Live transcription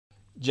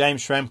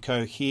James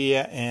Schramko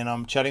here, and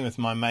I'm chatting with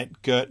my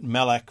mate Gert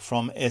Mellak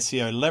from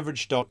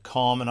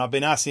SEOleverage.com, and I've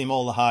been asking him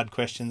all the hard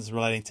questions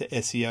relating to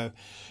SEO.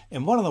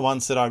 And one of the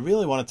ones that I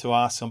really wanted to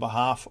ask on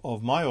behalf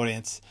of my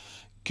audience,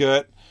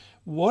 Gert,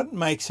 what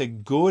makes a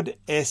good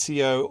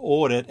SEO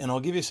audit? And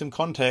I'll give you some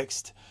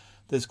context.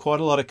 There's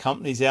quite a lot of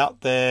companies out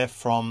there,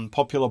 from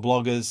popular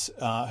bloggers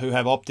who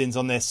have opt-ins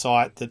on their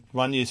site that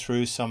run you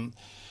through some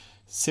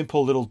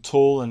simple little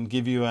tool and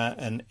give you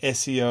an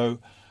SEO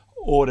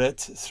audit,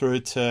 through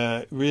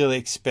to really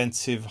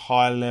expensive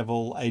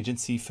high-level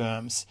agency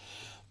firms.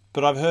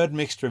 But I've heard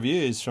mixed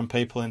reviews from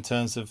people in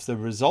terms of the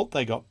result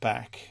they got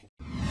back.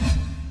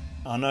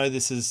 I know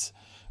this is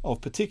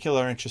of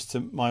particular interest to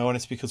my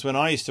audience because when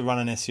I used to run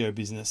an SEO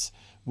business,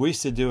 we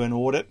used to do an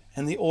audit,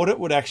 and the audit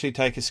would actually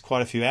take us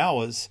quite a few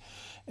hours,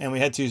 and we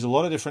had to use a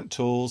lot of different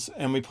tools,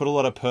 and we put a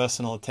lot of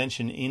personal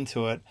attention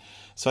into it.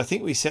 So I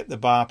think we set the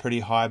bar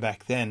pretty high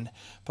back then.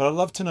 But I'd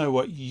love to know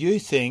what you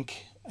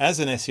think,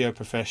 as an SEO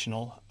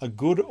professional, a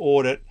good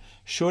audit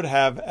should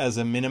have as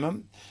a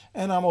minimum.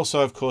 And I'm also,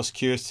 of course,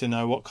 curious to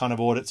know what kind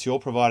of audits you're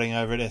providing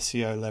over at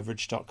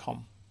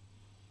SEOleverage.com.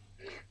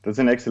 That's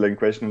an excellent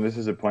question. And this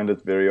is a point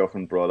that's very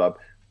often brought up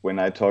when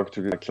I talk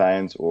to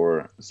clients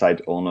or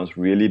site owners,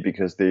 really,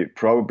 because they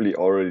probably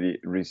already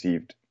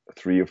received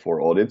 3 or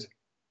 4 audits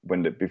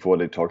before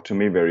they talk to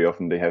me. Very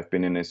often they have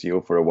been in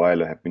SEO for a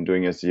while or have been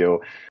doing SEO.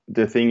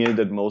 The thing is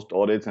that most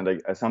audits,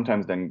 and I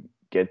sometimes then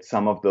get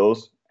some of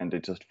those, and they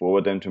just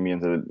forward them to me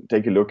and say,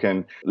 take a look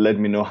and let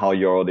me know how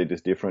your audit is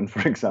different,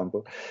 for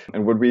example.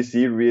 And what we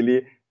see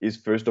really is,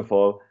 first of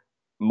all,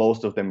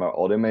 most of them are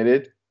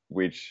automated,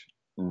 which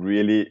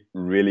really,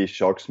 really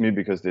shocks me,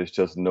 because there's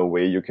just no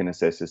way you can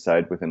assess a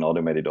site with an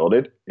automated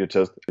audit.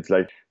 It's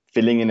like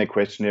filling in a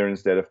questionnaire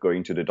instead of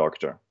going to the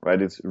doctor,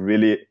 right? It's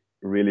really,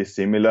 really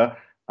similar.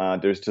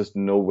 There's just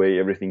no way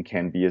everything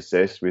can be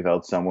assessed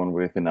without someone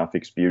with enough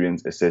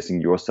experience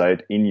assessing your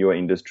site in your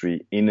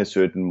industry in a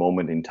certain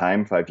moment in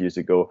time. 5 years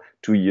ago,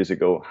 2 years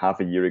ago, half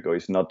a year ago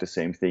is not the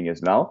same thing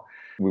as now.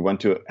 We want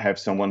to have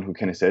someone who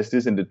can assess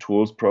this, and the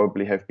tools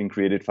probably have been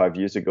created 5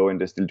 years ago and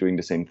they're still doing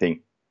the same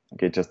thing.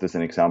 Okay, just as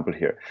an example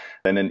here.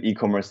 Then an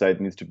e-commerce site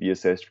needs to be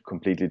assessed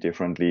completely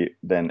differently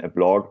than a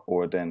blog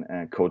or than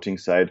a coaching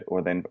site,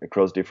 or then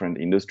across different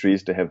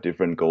industries. They have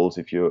different goals.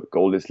 If your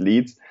goal is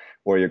leads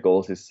or your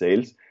goal is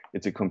sales,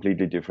 it's a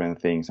completely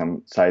different thing.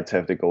 Some sites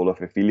have the goal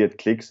of affiliate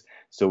clicks.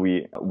 So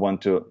we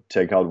want to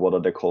check out what are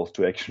the calls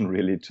to action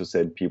really to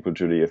send people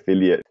to the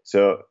affiliate.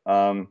 So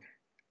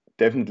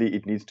definitely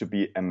it needs to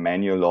be a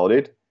manual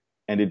audit,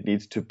 and it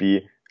needs to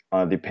be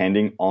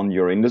depending on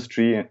your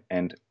industry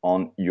and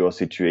on your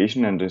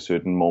situation and a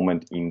certain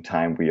moment in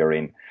time we are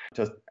in.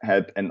 Just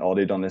had an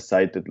audit on a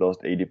site that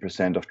lost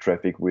 80% of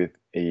traffic with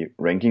a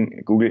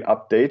ranking Google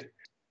update.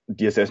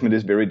 The assessment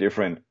is very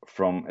different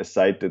from a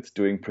site that's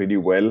doing pretty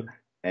well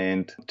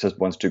and just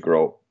wants to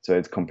grow. So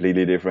it's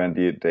completely different.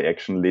 The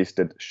action list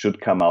that should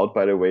come out,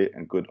 by the way,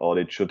 a good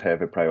audit should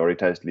have a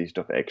prioritized list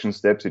of action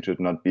steps. It should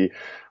not be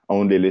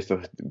only a list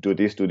of do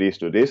this, do this,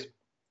 do this.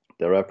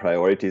 There are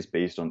priorities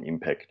based on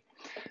impact.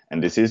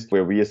 And this is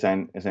where we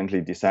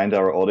essentially designed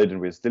our audit, and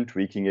we're still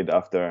tweaking it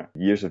after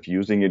years of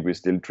using it. We're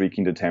still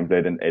tweaking the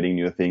template and adding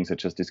new things. I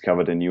just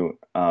discovered a new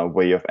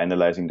way of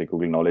analyzing the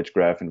Google Knowledge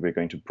Graph, and we're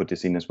going to put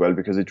this in as well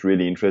because it's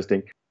really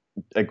interesting.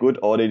 A good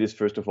audit is,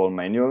 first of all,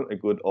 manual. A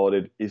good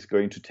audit is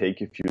going to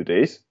take a few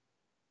days.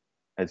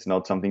 It's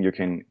not something you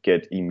can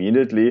get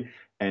immediately.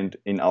 And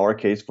in our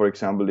case, for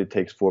example, it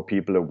takes 4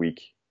 people a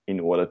week in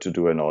order to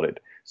do an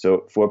audit.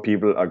 So 4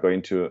 people are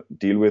going to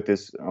deal with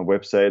this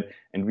website,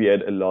 and we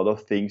add a lot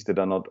of things that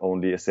are not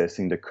only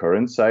assessing the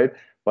current site,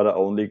 but are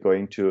only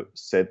going to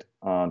set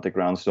the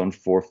groundstone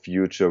for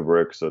future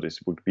work. So this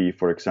would be,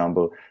 for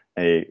example,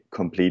 a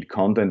complete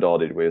content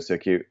audit where you say,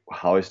 okay,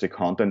 how is the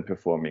content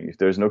performing? If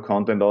there's no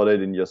content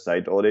audit in your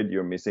site audit,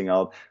 you're missing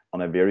out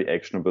on a very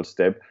actionable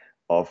step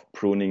of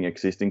pruning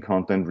existing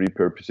content,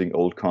 repurposing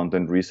old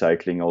content,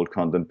 recycling old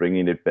content,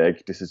 bringing it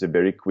back. This is a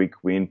very quick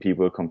win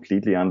people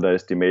completely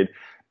underestimate.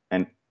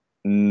 And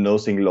no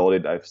single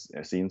audit I've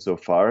seen so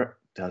far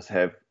does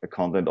have a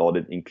content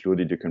audit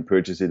included. You can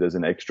purchase it as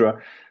an extra,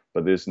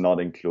 but it's not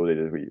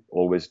included. We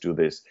always do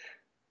this.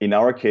 In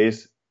our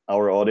case,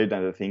 our audit,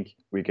 and I think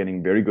we're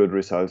getting very good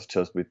results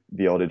just with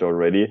the audit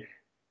already,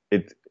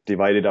 it's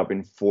divided up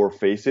in 4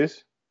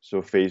 phases.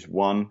 So phase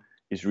 1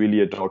 is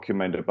really a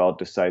document about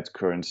the site's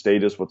current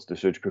status. What's the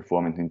search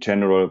performance in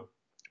general?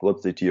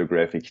 What's the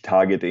geographic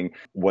targeting?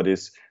 What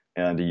is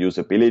the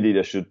usability?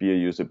 There should be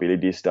a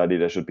usability study.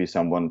 There should be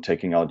someone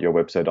checking out your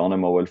website on a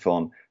mobile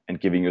phone and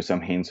giving you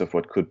some hints of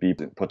what could be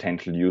the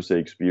potential user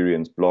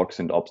experience, blocks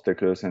and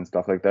obstacles and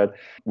stuff like that.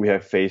 We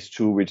have phase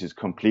 2, which is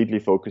completely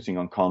focusing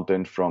on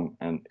content from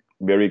an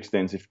very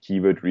extensive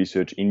keyword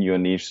research in your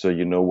niche, so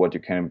you know what you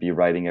can be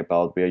writing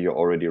about, where you're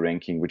already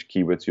ranking, which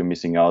keywords you're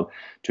missing out,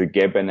 to a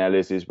gap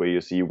analysis where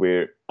you see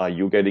where are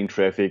you getting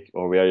traffic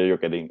or where you're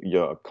getting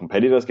your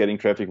competitors getting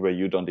traffic where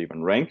you don't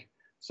even rank.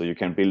 So you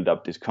can build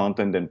up this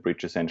content and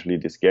bridge essentially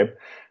this gap,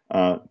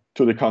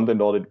 to the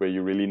content audit where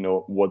you really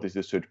know what is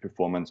the search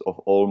performance of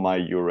all my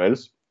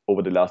URLs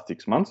over the last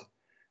 6 months.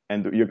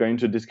 And you're going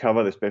to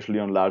discover, especially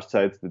on large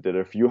sites, that there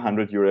are a few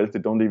hundred URLs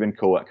that don't even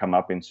come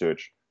up in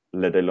search,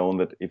 let alone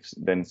that if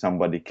then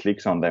somebody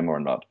clicks on them or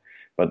not.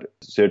 But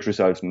search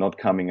results not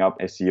coming up,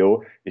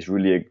 SEO, is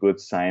really a good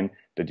sign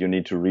that you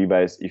need to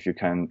revise if you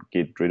can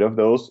get rid of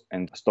those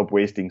and stop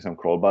wasting some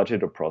crawl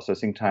budget or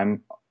processing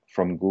time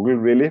from Google,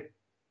 really,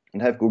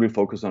 and have Google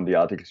focus on the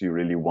articles you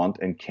really want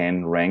and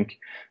can rank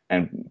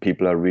and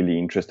people are really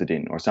interested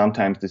in. Or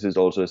sometimes this is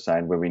also a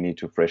sign where we need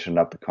to freshen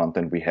up the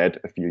content we had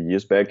a few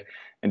years back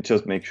and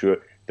just make sure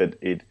that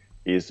it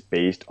is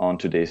based on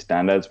today's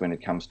standards when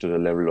it comes to the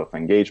level of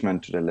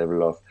engagement, to the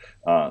level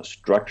of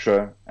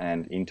structure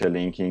and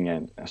interlinking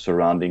and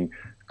surrounding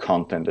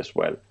content as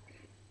well.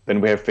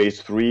 Then we have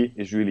phase 3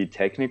 is really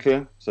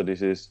technical. So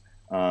this is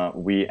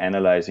we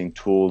analyzing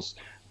tools,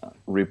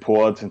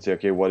 reports and say,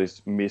 okay, what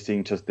is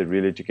missing just to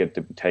get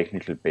the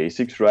technical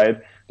basics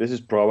right. This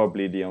is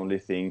probably the only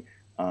thing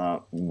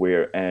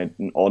where an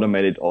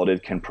automated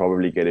audit can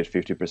probably get it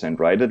 50%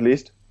 right at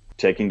least.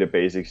 Checking the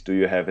basics. Do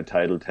you have a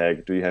title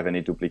tag? Do you have any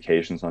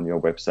duplications on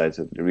your websites?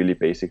 The really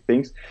basic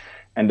things.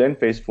 And then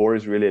phase 4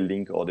 is really a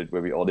link audit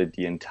where we audit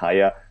the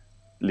entire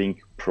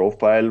link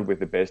profile with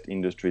the best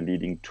industry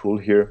leading tool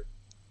here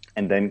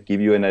and then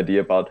give you an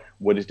idea about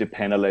what is the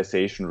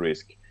penalization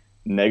risk.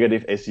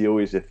 Negative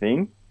SEO is a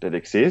thing that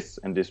exists,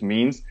 and this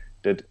means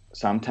that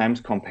sometimes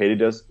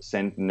competitors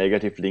send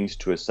negative links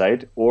to a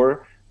site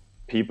or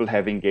people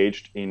have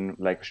engaged in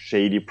like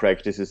shady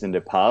practices in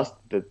the past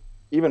that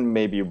even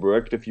maybe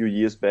worked a few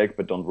years back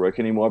but don't work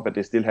anymore, but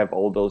they still have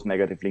all those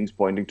negative links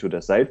pointing to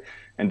the site.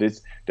 And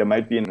there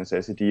might be a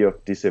necessity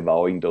of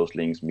disavowing those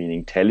links,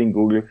 meaning telling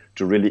Google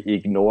to really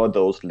ignore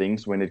those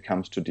links when it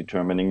comes to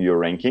determining your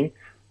ranking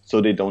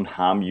so they don't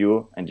harm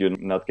you and you're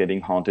not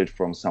getting haunted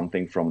from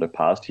something from the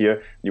past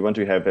here. You want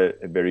to have a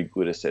very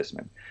good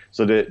assessment.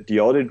 So the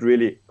audit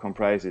really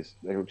comprises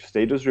a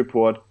status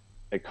report,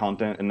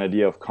 an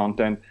idea of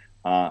content,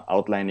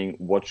 outlining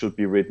what should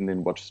be written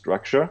in what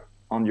structure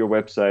on your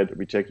website.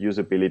 We check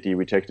usability,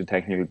 we check the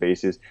technical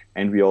basis,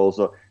 and we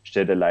also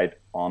shed a light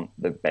on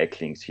the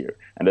backlinks here.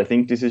 And I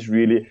think this is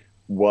really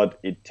what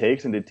it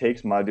takes, and it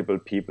takes multiple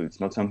people. It's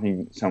not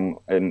something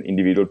an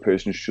individual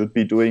person should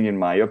be doing, in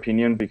my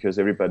opinion, because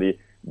everybody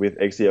with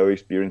SEO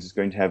experience is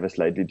going to have a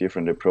slightly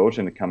different approach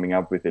and coming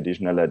up with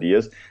additional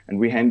ideas. And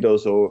we hand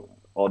those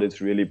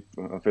audits really,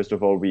 first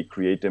of all, we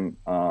create them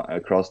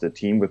across the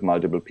team with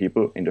multiple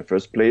people in the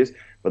first place,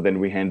 but then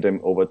we hand them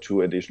over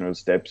to additional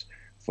steps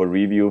for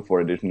review,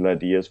 for additional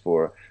ideas,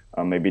 for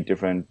maybe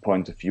different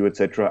points of view,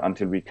 etc.,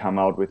 until we come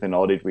out with an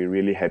audit we're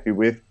really happy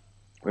with,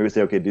 where we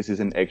say, okay, this is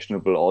an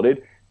actionable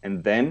audit,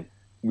 and then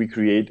we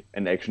create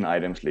an action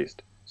items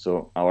list.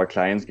 So our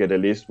clients get a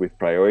list with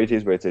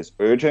priorities where it says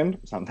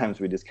urgent. Sometimes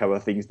we discover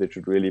things that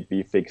should really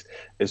be fixed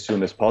as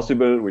soon as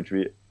possible, which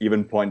we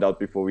even point out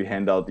before we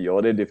hand out the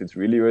audit if it's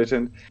really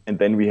urgent. And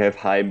then we have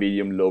high,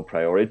 medium, low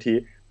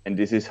priority. And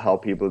this is how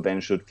people then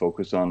should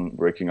focus on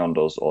working on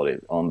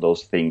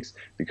those things,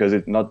 because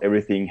not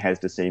everything has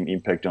the same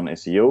impact on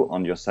SEO,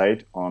 on your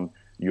site, on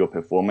your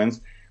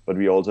performance. But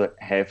we also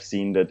have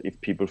seen that if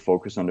people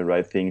focus on the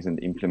right things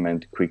and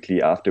implement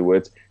quickly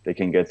afterwards, they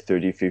can get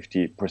 30,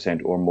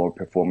 50% or more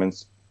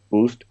performance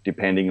boost,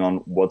 depending on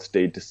what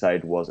state the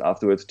site was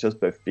afterwards,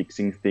 just by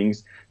fixing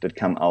things that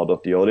come out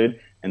of the audit.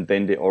 And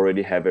then they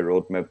already have a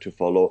roadmap to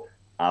follow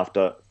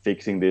after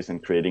fixing this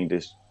and creating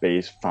this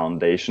base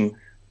foundation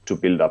to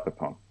build up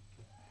upon.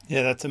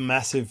 Yeah, that's a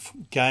massive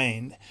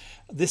gain.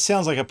 This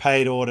sounds like a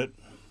paid audit.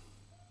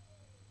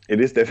 It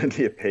is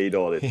definitely a paid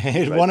audit. Yeah,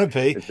 it'd want to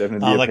be. It's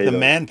definitely like the audit.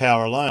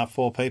 manpower alone,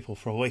 4 people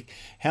for a week.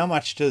 How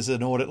much does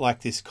an audit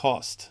like this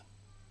cost?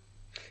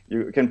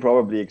 You can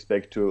probably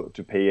expect to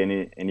pay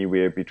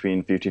anywhere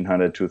between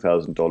 $1,500 to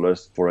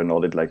 $2,000 for an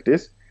audit like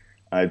this.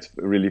 It's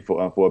really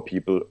for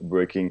people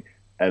working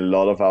a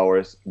lot of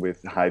hours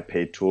with high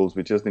paid tools.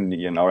 We just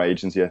in our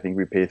agency, I think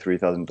we pay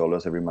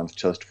 $3,000 every month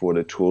just for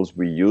the tools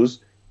we use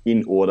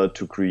in order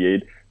to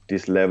create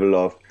this level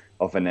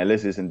of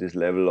analysis and this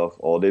level of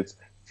audits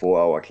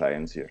for our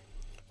clients here.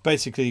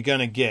 Basically, you're going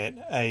to get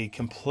a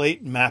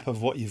complete map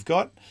of what you've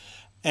got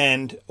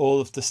and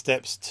all of the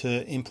steps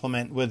to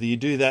implement, whether you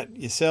do that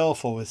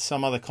yourself or with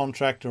some other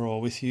contractor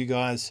or with you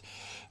guys,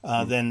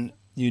 then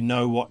you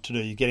know what to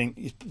do.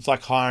 It's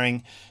like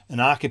hiring an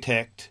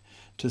architect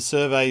to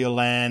survey your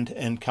land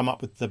and come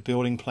up with the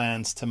building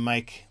plans to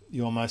make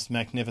your most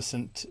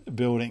magnificent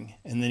building,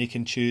 and then you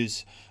can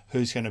choose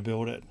who's going to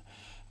build it.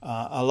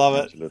 I love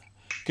Absolutely. it.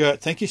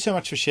 Gert, thank you so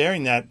much for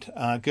sharing that.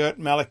 Gert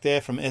Mellak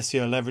there from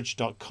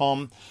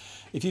SEOleverage.com.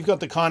 If you've got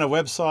the kind of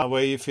website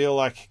where you feel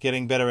like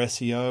getting better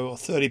SEO or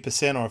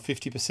 30% or a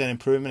 50%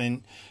 improvement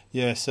in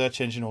your search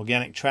engine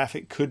organic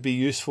traffic could be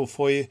useful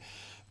for you,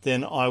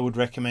 then I would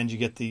recommend you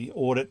get the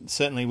audit.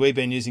 Certainly, we've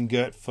been using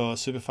Gert for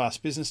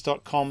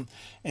SuperFastBusiness.com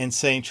and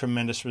seeing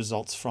tremendous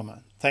results from it.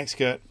 Thanks,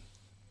 Gert.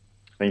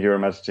 Thank you very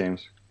much,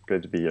 James.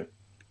 Great to be here.